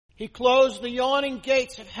He closed the yawning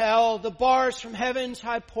gates of hell. The bars from heaven's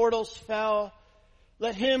high portals fell.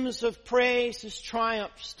 Let hymns of praise His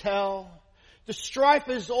triumphs tell. The strife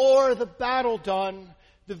is o'er, the battle done.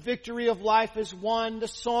 The victory of life is won. The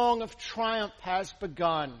song of triumph has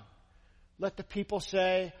begun. Let the people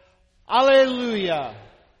say, Alleluia.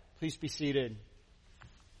 Please be seated.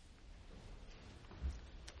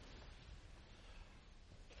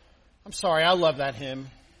 I'm sorry, I love that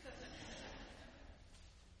hymn.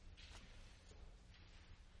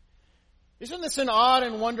 Isn't this an odd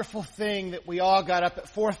and wonderful thing that we all got up at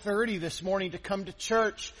 4:30 this morning to come to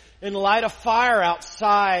church and light a fire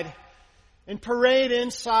outside and parade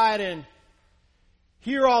inside and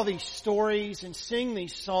hear all these stories and sing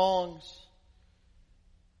these songs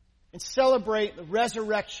and celebrate the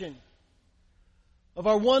resurrection of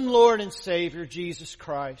our one Lord and Savior, Jesus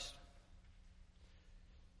Christ.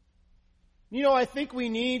 You know, I think we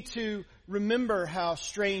need to remember how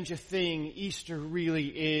strange a thing Easter really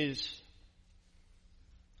is.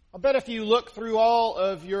 I bet if you look through all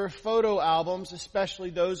of your photo albums, especially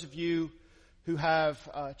those of you who have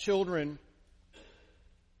children,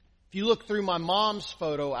 if you look through my mom's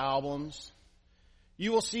photo albums,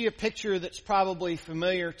 you will see a picture that's probably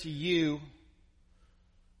familiar to you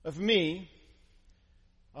of me.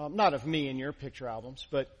 Not of me in your picture albums,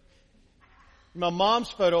 but in my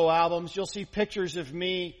mom's photo albums, you'll see pictures of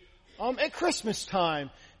me at Christmas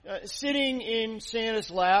time, sitting in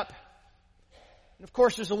Santa's lap. And of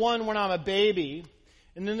course, there's a one when I'm a baby,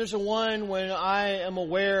 and then there's a one when I am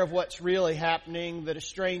aware of what's really happening, that a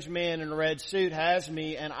strange man in a red suit has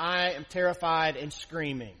me, and I am terrified and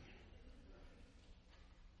screaming.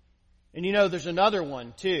 And you know, there's another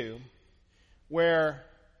one, too, where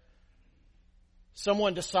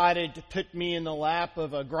someone decided to put me in the lap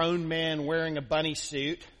of a grown man wearing a bunny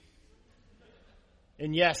suit.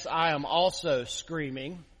 And yes, I am also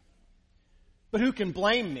screaming. But who can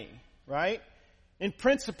blame me, right? In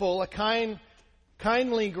principle, a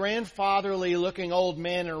kindly, grandfatherly looking old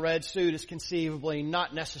man in a red suit is conceivably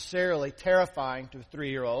not necessarily terrifying to a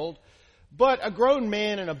 3-year-old. But a grown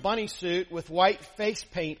man in a bunny suit with white face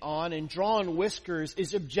paint on and drawn whiskers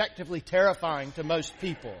is objectively terrifying to most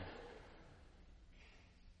people.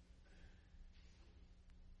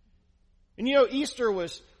 And you know, Easter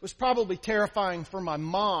was probably terrifying for my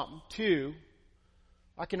mom, too.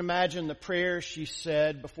 I can imagine the prayers she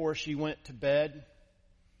said before she went to bed.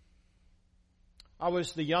 I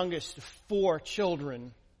was the youngest of 4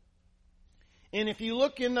 children. And if you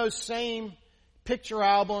look in those same picture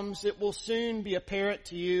albums, it will soon be apparent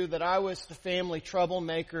to you that I was the family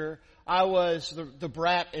troublemaker. I was the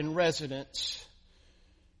brat in residence.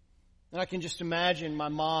 And I can just imagine my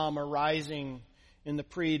mom arising in the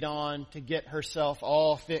pre-dawn to get herself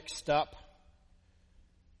all fixed up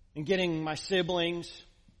and getting my siblings,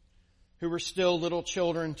 who were still little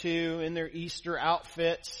children too, in their Easter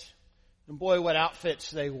outfits. And boy, what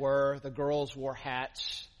outfits they were. The girls wore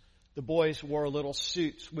hats. The boys wore little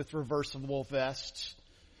suits with reversible vests.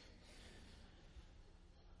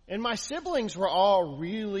 And my siblings were all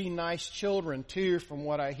really nice children too, from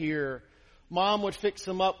what I hear. Mom would fix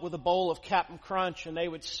them up with a bowl of Captain Crunch, and they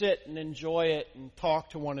would sit and enjoy it and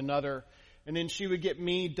talk to one another. And then she would get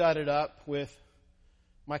me dudded up with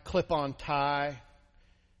my clip-on tie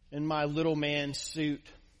and my little man suit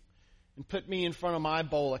and put me in front of my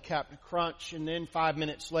bowl of Captain Crunch. And then 5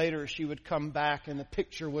 minutes later, she would come back and the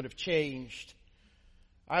picture would have changed.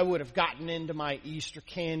 I would have gotten into my Easter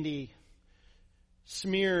candy,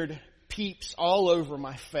 smeared Peeps all over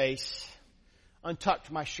my face,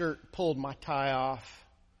 untucked my shirt, pulled my tie off.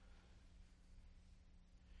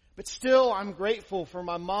 But still, I'm grateful for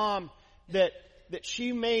my mom that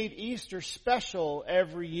she made Easter special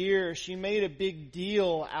every year. She made a big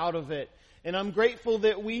deal out of it. And I'm grateful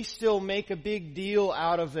that we still make a big deal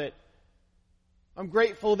out of it. I'm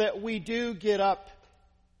grateful that we do get up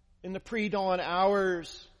in the pre-dawn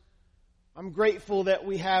hours. I'm grateful that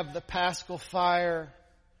we have the Paschal fire.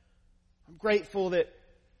 I'm grateful that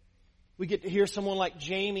we get to hear someone like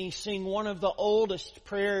Jamie sing one of the oldest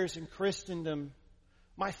prayers in Christendom.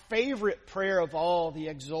 My favorite prayer of all, the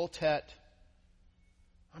Exultet.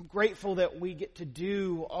 I'm grateful that we get to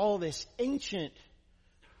do all this ancient,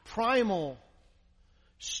 primal,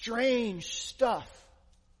 strange stuff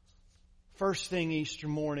first thing Easter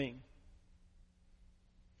morning.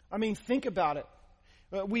 I mean, think about it.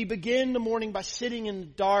 We begin the morning by sitting in the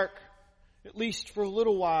dark, at least for a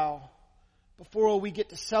little while, before we get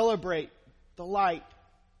to celebrate the light.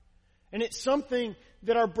 And it's something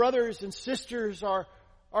that our brothers and sisters,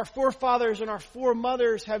 our forefathers and our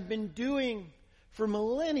foremothers have been doing for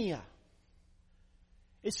millennia.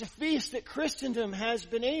 It's a feast that Christendom has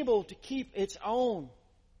been able to keep its own.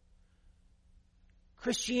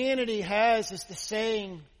 Christianity has, as the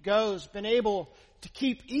saying goes, been able to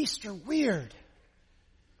keep Easter weird,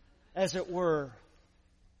 as it were,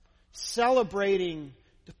 celebrating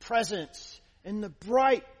the presence and the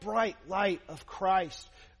bright, bright light of Christ,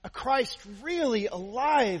 a Christ really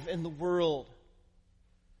alive in the world.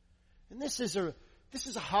 And this is a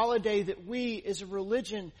holiday that we as a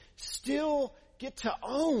religion still get to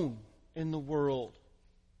own in the world.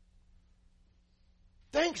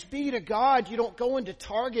 Thanks be to God you don't go into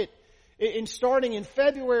Target and starting in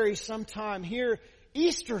February sometime hear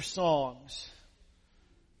Easter songs.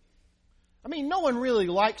 I mean, no one really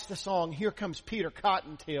likes the song, "Here Comes Peter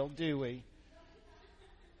Cottontail," do we?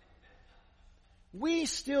 We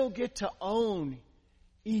still get to own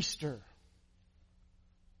Easter.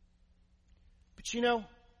 But you know,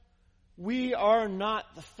 we are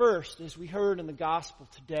not the first, as we heard in the gospel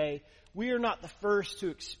today, we are not the first to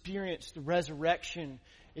experience the resurrection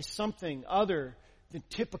as something other than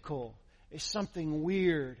typical, as something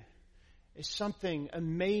weird, as something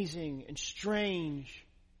amazing and strange,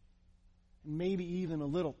 and maybe even a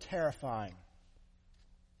little terrifying.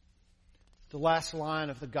 The last line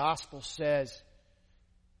of the gospel says,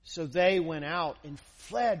 "So they went out and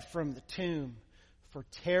fled from the tomb, for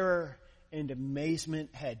terror and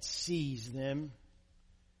amazement had seized them.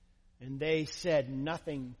 And they said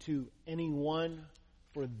nothing to anyone,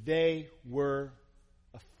 for they were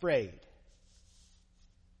afraid."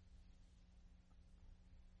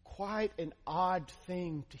 Quite an odd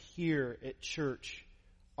thing to hear at church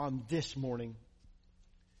on this morning,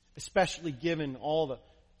 especially given all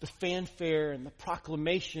the fanfare and the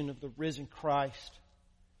proclamation of the risen Christ.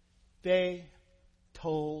 They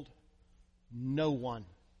told no one.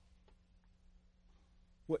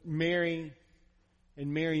 What Mary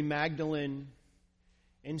and Mary Magdalene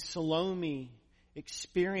and Salome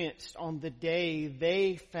experienced on the day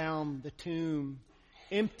they found the tomb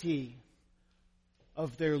empty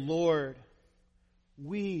of their Lord,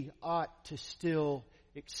 we ought to still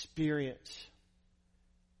experience.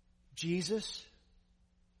 Jesus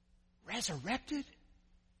resurrected?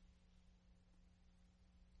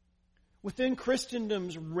 Within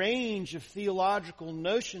Christendom's range of theological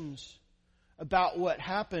notions about what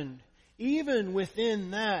happened, even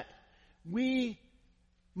within that, we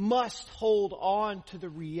must hold on to the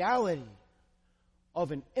reality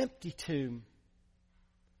of an empty tomb.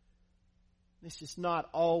 This is not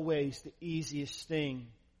always the easiest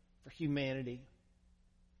thing for humanity.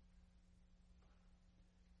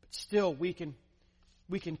 But still, we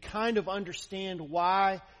can kind of understand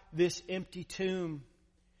why this empty tomb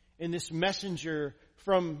and this messenger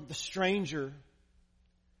from the stranger.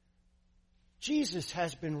 Jesus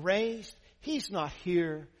has been raised. He's not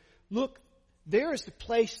here. Look, there is the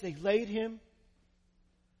place they laid him.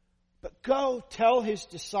 But go tell his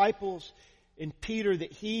disciples and Peter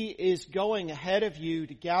that he is going ahead of you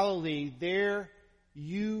to Galilee. There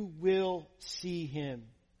you will see him.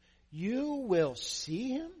 You will see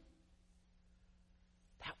him?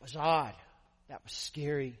 That was odd. That was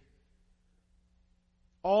scary.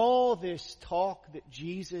 All this talk that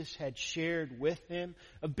Jesus had shared with them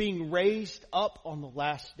of being raised up on the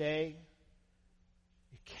last day,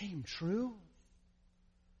 it came true.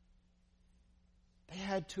 They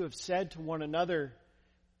had to have said to one another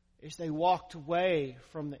as they walked away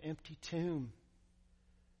from the empty tomb,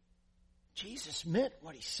 Jesus meant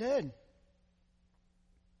what he said.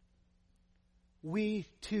 We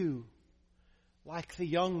too, like the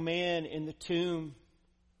young man in the tomb,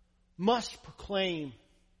 must proclaim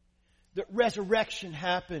that resurrection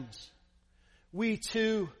happens. We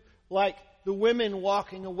too, like the women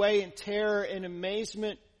walking away in terror and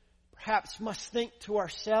amazement, perhaps must think to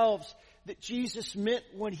ourselves that Jesus meant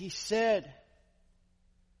what he said.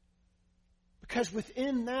 Because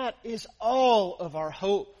within that is all of our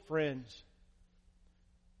hope, friends.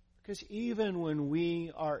 Because even when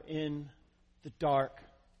we are in the dark,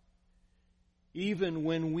 even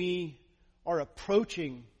when we are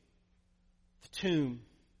approaching the tomb,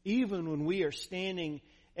 even when we are standing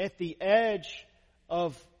at the edge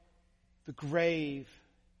of the grave,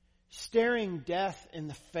 staring death in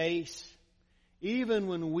the face, even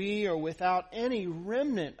when we are without any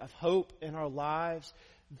remnant of hope in our lives,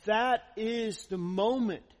 that is the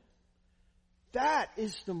moment. That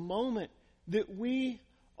is the moment that we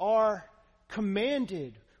are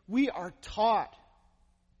commanded, we are taught.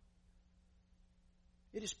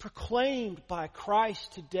 It is proclaimed by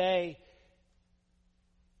Christ today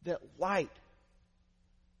that light,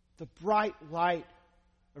 the bright light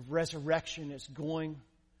of resurrection is going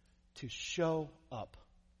to show up.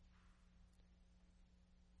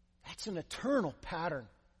 That's an eternal pattern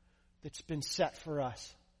that's been set for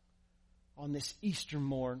us on this Easter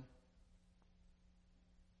morn.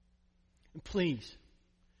 And please,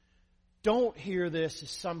 don't hear this as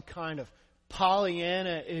some kind of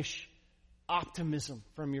Pollyanna-ish optimism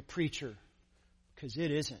from your preacher, because it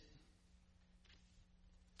isn't.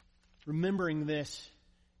 Remembering this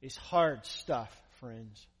is hard stuff,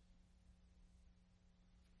 friends.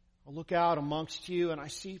 I look out amongst you and I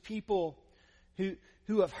see people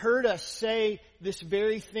who have heard us say this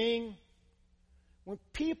very thing. When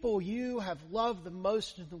people you have loved the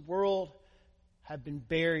most in the world have been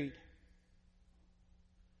buried.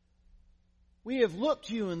 We have looked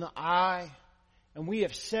you in the eye and we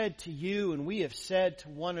have said to you and we have said to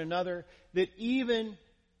one another that even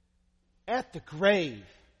at the grave,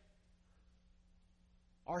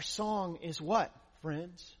 our song is what,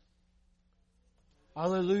 friends?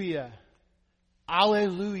 Alleluia.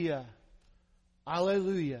 Alleluia.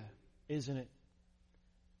 Alleluia, isn't it?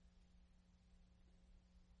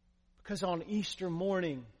 Because on Easter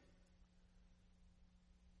morning,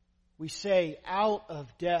 we say, out of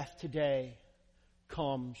death today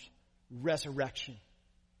comes resurrection.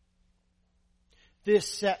 This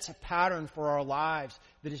sets a pattern for our lives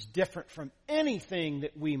that is different from anything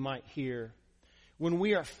that we might hear. When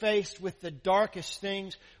we are faced with the darkest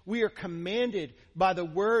things, we are commanded by the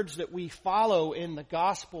words that we follow in the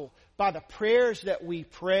gospel, by the prayers that we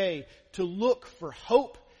pray, to look for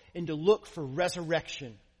hope and to look for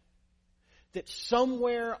resurrection. That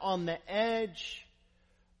somewhere on the edge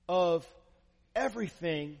of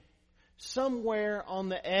everything, somewhere on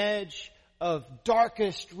the edge of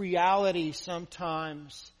darkest reality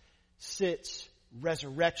sometimes, sits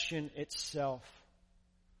resurrection itself.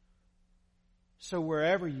 So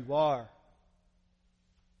wherever you are,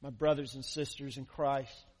 my brothers and sisters in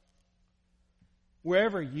Christ,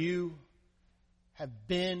 wherever you have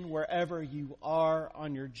been, wherever you are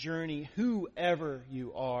on your journey, whoever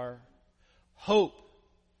you are, hope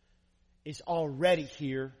is already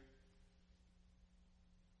here.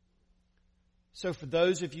 So for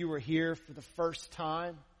those of you who are here for the first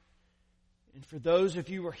time, and for those of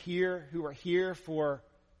you who are here for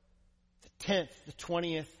the 10th, the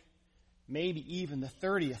 20th, maybe even the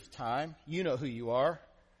 30th time, you know who you are.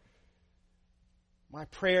 My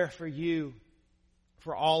prayer for you,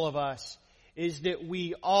 for all of us, is that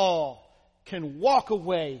we all can walk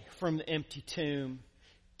away from the empty tomb,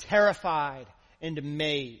 terrified and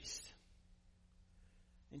amazed.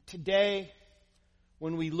 And today,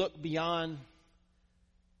 when we look beyond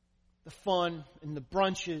the fun and the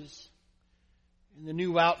brunches and the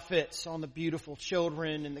new outfits on the beautiful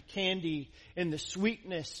children and the candy and the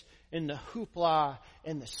sweetness and the hoopla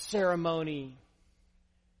and the ceremony,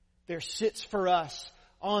 there sits for us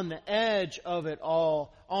on the edge of it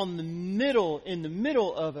all, in the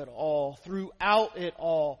middle of it all, throughout it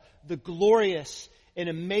all, the glorious and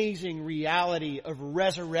amazing reality of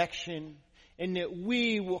resurrection, and that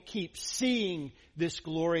we will keep seeing this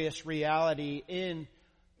glorious reality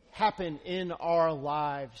happen in our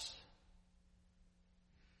lives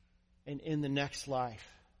and in the next life.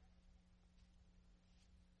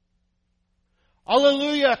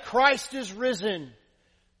 Alleluia, Christ is risen.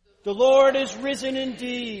 The Lord is risen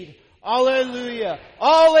indeed. Alleluia.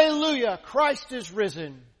 Alleluia, Christ is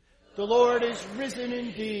risen. The Lord is risen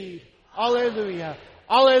indeed. Alleluia.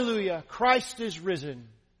 Alleluia, Christ is risen.